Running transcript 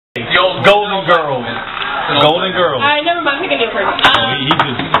Golden Girls. Golden Girls. Alright, never mind. Pick a new person. He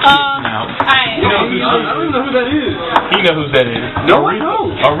just now. Alright. I don't know who that is. He knows who that is. No, I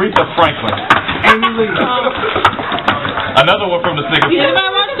don't. Aretha Franklin. Another one from the Snickers. Did anybody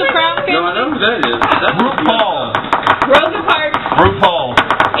watch the Proud Family? No, I know who that is. RuPaul. Rosa Parks RuPaul.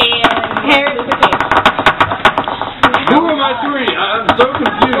 and Harry the King. Who are my three? I'm so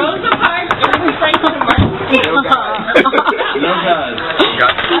confused. Rosa Parks, Aretha Franklin, and Martin. No guys.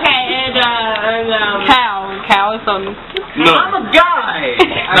 Okay, and Cow is on. No. I'm a guy.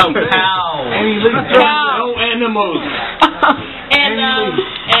 No, cow. Cow. No animals. And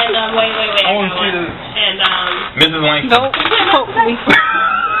wait. I want to see this. And Mrs. Langston. Don't quote me.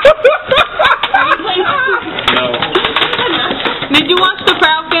 No. Did you watch the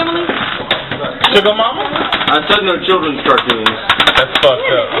Proud Family? Sugar Mama? I said no children's cartoons. That's fucked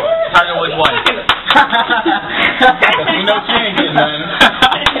up. Tiger Woods' wife. We know she ain't getting none.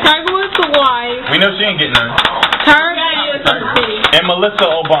 Tiger Woods' the wife. We know she ain't getting none. And Melissa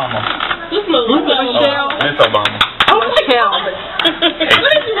Obama. Who's Melissa? Oh, Miss Obama. Oh, Michelle.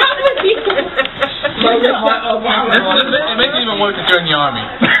 What is wrong with you? It makes it even worse if you're in the army.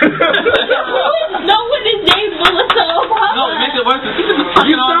 No one is named Melissa Obama. No, it makes it worse if he's in the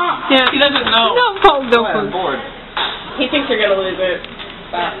fucking army. Yeah. He doesn't know. No, I'm bored. He thinks you're gonna lose it.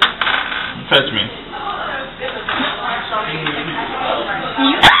 Bye. Touch me.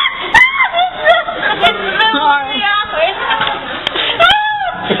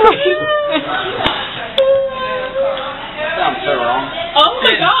 I'm so wrong. Oh my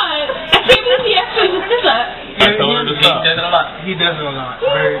god! I can't believe he actually just did that. I told her to stop. He does it a lot.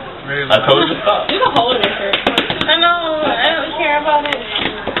 Very, very I told her to stop. There's a hole in his shirt. I know. I don't care about it.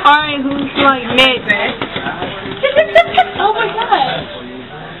 Alright, who's like next? Oh my god.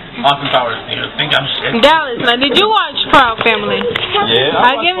 Austin Powers, you think I'm shit? Dallas, now did you watch Proud Family? Yeah,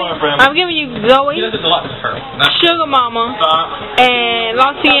 I'm giving you Zoe, He does it a lot to her. Sugar Mama, and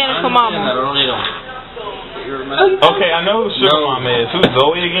Luciana Mama. Okay, I know who Sugar Mama is. Who's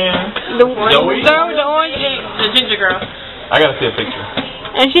Zoe again? The girl with the orange. The ginger girl. I gotta see a picture.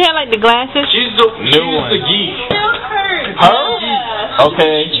 And she had like the glasses. She's the one. geek. Her?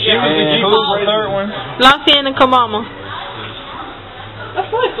 Okay. And who's the third one? Luciana Mama. That's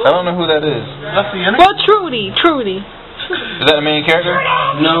really cool. I don't know who that is. Well, Trudy. Is that the main character?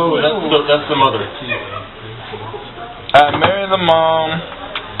 No, that's the mother. I marry the mom.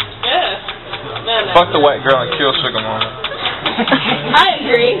 Yeah. No. Fuck the white girl and kill Sugar Mama. I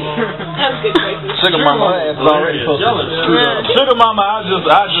agree. That's good choices. Sugar Mama, her ass is already supposed to. Sugar Mama, I just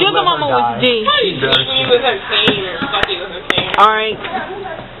Sugar Mama was D. She was insane or fucking was insane. Alright.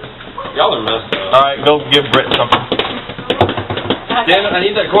 Y'all are messed up. Alright, go give Brett something. Damn it, I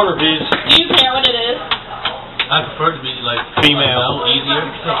need that corner, please. Do you care what it is? I prefer to be like Female. easier.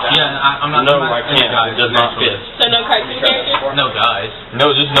 Yeah, I'm not. No, I can't. It does not fit. So no cartoon characters? No guys.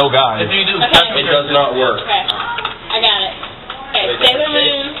 No, just no guys. If you do, Okay. It does not work. Okay. I got it. Okay, Sailor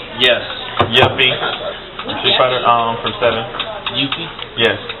Moon. Yes. Yuppie. Street Fighter from 7. Yuki.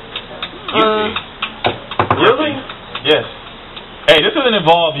 Yes. Really? Yes. Hey, this doesn't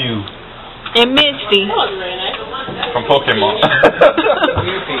involve you. And Misty. That wasn't very nice. From Pokemon.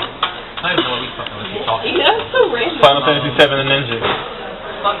 I don't know what we fucking talking. Yeah, that's so random. Final Fantasy 7 and Ninja.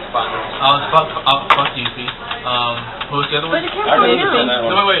 Fuck Yuki. What was the other one? I really understand that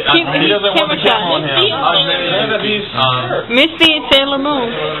one. No, wait. He doesn't want the camera on him. Misty and Sailor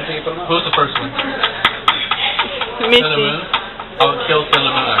Moon. Who was the first one? Sailor Misty. Moon? I would kill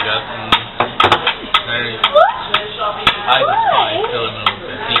Sailor Moon, I guess. I despise Sailor Moon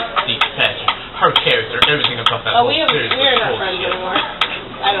with a deep passion. Her character, everything about that. Oh, we're not friends anymore.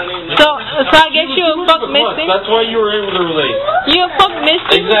 I don't even know. So I guess you would fuck Misty? That's why you were able to relate. You would fuck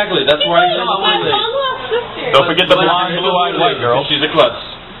Misty? Exactly, that's why you were able to relate. Don't forget the blonde, blue-eyed white girl. She's a klutz.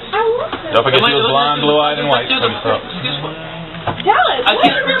 Don't forget she was blonde, blue-eyed, and white. Dallas, I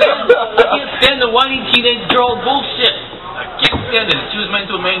can't stand the whiny teenage girl bullshit. I can't stand it. She was meant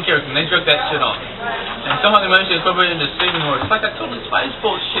to be a main character, and they jerked that shit off. And somehow they managed to incorporate it into Saving Wars. It's like that Totally Spies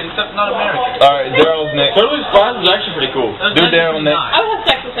bullshit, except not American. Alright, Daryl's next. Totally Spies is actually pretty cool. Do Daryl next. I would have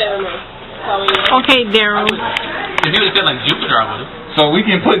sex with Sailor Moon. Okay, Daryl. If he was dead like Jupiter, I would have. So we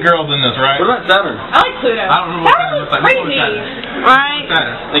can put girls in this, right? What about Saturn? I like Pluto. I don't remember what Saturn looks like. Crazy. Right?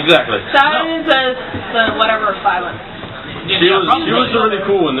 Exactly. Saturn is the whatever silent. She was really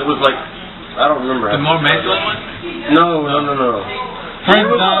cool, and it was like, I don't remember. The more masculine one? No. Prince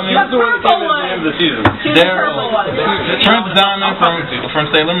Diamond. That's the one that came in at the end of the season. Daryl. Prince Diamond from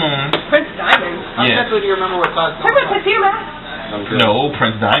Sailor Moon. Prince Diamond? Yeah. Do you remember what size? Remember Pacima? No,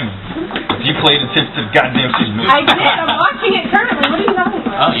 Prince Diamond. You played attention to the goddamn shit. I did. I'm watching it currently. What are you talking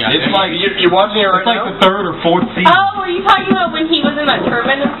about? Oh, yeah. It's like You're watching it right it's like now? the 3rd or 4th season. Oh, were you talking about when he was in that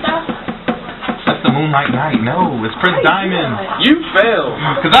turban and stuff? That's the Moonlight Knight. No, it's Prince Diamond. You failed.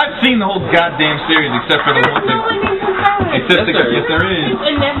 Because I've seen the whole goddamn series except for the one There's no one named Prince Diamond. Except yes, there is.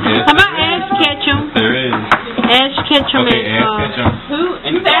 Yes, How about Ash Ketchum? there is. Ash Ketchum Okay, is Ash Ketchum.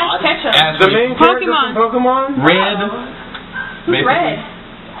 Who's Ash Ketchum? The main character Pokemon. from Pokemon? Red. Who's Red?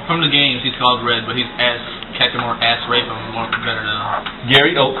 From the games, he's called Red, but he's Ash Ketchum or Ash Raven, more better than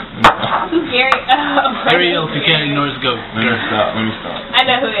Gary Oak. Who's Gary? Oh, Gary Oak. You can't ignore his goat. Let me stop. I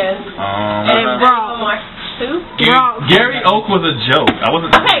know who he is. And One Brock. more. Who? Brock. Gary Oak was a joke. I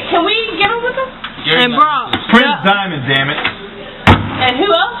wasn't. Okay, can we get on with him? Gary And Brock. Prince Diamond, damn it. And who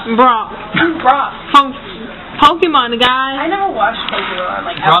else? Brock. Who's Brock? Pokemon, the guy. I never watched Pokemon.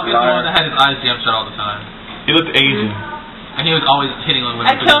 Like, Brock is the one that had his eyes jammed shut all the time. He looked Asian. And he was always hitting on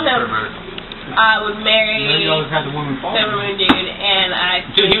women. I told him. Pervert. I would marry You always had the woman fall. Sy'mone dude, and I.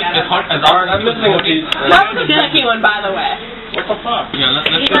 Dude, he was as hard as Alright, I'm missing a piece. That was the second one, by the way. What the fuck? Yeah,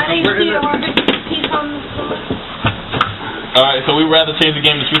 let's Anybody where is see it? the piece on the floor? Alright, so we'd rather change the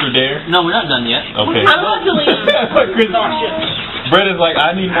game to Truth or Dare? No, we're not done yet. Okay. I'm about to leave. Brett is like,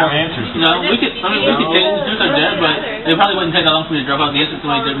 I need more answers. No, we could take Truth or Dare, but it probably wouldn't take that long for me to drop out the answer.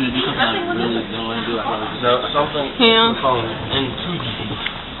 Somebody dare me to do something I really don't want to do. No, something. Yeah.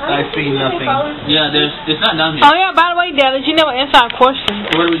 I see nothing. Yeah, it's not done yet. Oh yeah, by the way, Dallas, you never answered our question.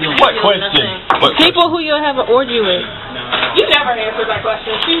 What are we doing? What question? What People who you'll have an orgy with. You never answered that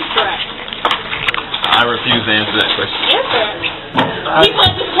question. She's correct. I refuse to answer that question. Answer it. People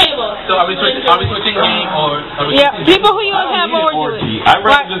at this table. So are we switching game or are we Yeah, people who you'll have an orgy with. I'd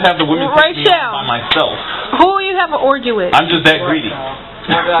rather just have the women take me Rachel. by myself. Who will you have an orgy with? I'm just that greedy.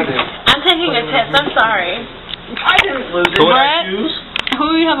 I'm taking a test. I'm sorry. I didn't lose Who would Brett? I choose? Who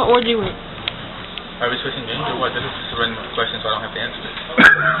will you have an orgy with? Are we switching games or what? This is just a random question, so I don't have to answer it.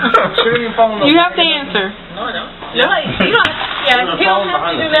 You have to answer. No, I don't. No, you don't. Yeah, you don't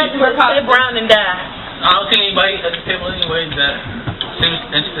have to do that. We're probably brown and die. I don't see anybody at the table anyway that seems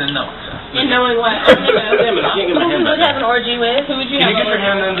interested in knowing. In knowing what? Who would you have an orgy with? Who would you have an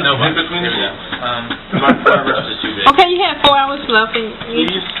orgy with? No, in between the Okay, you have 4 hours left. And you,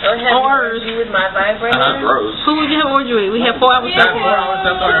 Or have an orgy with my vibrator? Gross. who would you have an orgy with? We have 4 hours left. 4 hours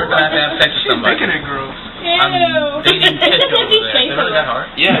left on Earth, I have to have sex with somebody. Making it gross. I'm dating Tisha over there. Is it really that hard?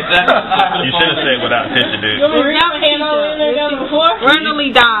 Yeah, exactly. You should have said without attention, dude. You want me to grab my hand over in there down before?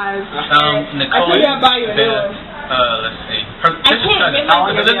 Randomly dies. Nicole. I think I'll buy you a new one. Let's see. Tisha's can't get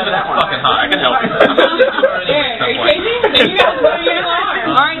trying my to. Elizabeth is fucking hot. I can help you. Are you crazy? Then you got to wear your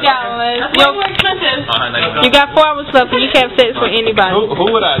alarm. All right, Dallas. That's way more expensive. You got 4 hours left, and you can have sex with anybody. Who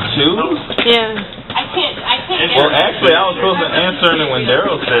would I choose? Yeah. I can't Well, actually, I was supposed to answer it when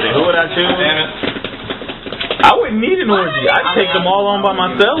Daryl said it. Who would I choose? Damn it. I wouldn't need an orgy. I'd take them all on by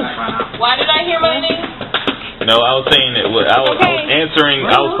myself. Why did I hear my name? No, I was saying it. I was answering.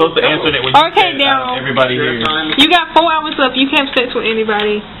 I was supposed to answer it when you Okay, said Daryl. everybody here. You got 4 hours left. You can have sex with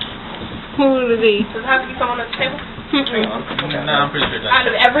anybody. Who would it be? Does it have to be someone at the table? No, I'm pretty sure Out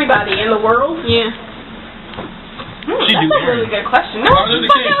of everybody in the world? Yeah. She That's do a really good question. No, Martin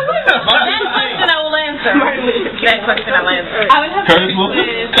Luther King. that question I will answer. That question I will answer. I would have Curtis sex Wilson?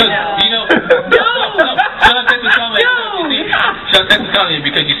 with... You know, shut up, Texas Comedy. Shut up, Texas Comedy,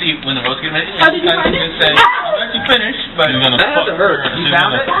 because you see, when the roast get ready, How did you find it? say, I'll let you finish, but She's gonna fuck her. She's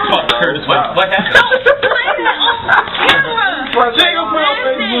gonna fuck Curtis. What happened?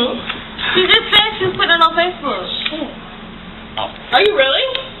 She just said she was putting it on Facebook. Shit. Are you really?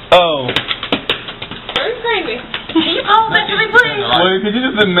 Oh. Very crazy. Can you call that to me, please? Wait, could you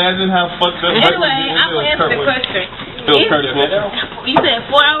just imagine how fucked up? Anyway, I will answer the question. It was Curtis Wilson. You said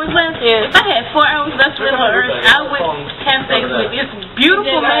 4 hours left? Yeah. If I had 4 hours left on Earth, I would have sex with this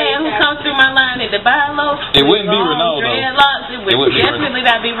beautiful man who comes through my line at the buy low. It wouldn't be Ronaldo. Dreadlocks. It would would be definitely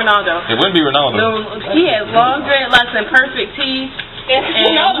not be Ronaldo. It wouldn't be Ronaldo. No, he has long dreadlocks and perfect teeth. And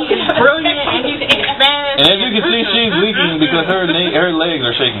he's brilliant and he's Spanish. And as you can see, she's leaking because her legs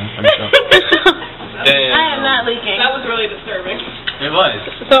are shaking. I am not leaking. That was really disturbing. it was.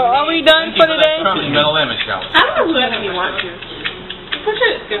 So are we done for today? Mental image shower. I don't know if you want to. It's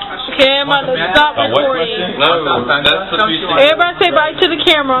a good question. Okay, I'm about to stop A what recording. question? No, that's what we said. Everybody say bye to the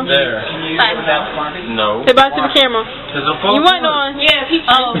camera. There. No. Say bye to the camera. There's a phone. You went on. Yeah, he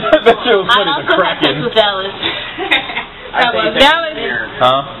That shit was I funny. also The had sex Kraken. with Dallas. Dallas.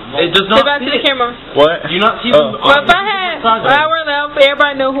 Huh? It does Say not bye to the camera. What? Do you not see Oh. Well, if I had an hour left,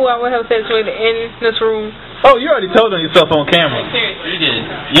 everybody know who I would have sex with in this room. Oh, you already told on yourself on camera. Seriously. You did.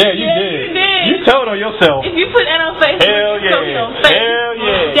 Yeah, you Yeah, did. you did. You told on yourself. If you put that on Facebook, Hell you told me yeah. on Facebook. Hell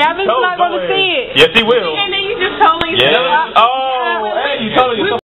yeah. Gavin's not going to see it. Yes, he will. And then you just told me. Yeah. Oh, hey, you told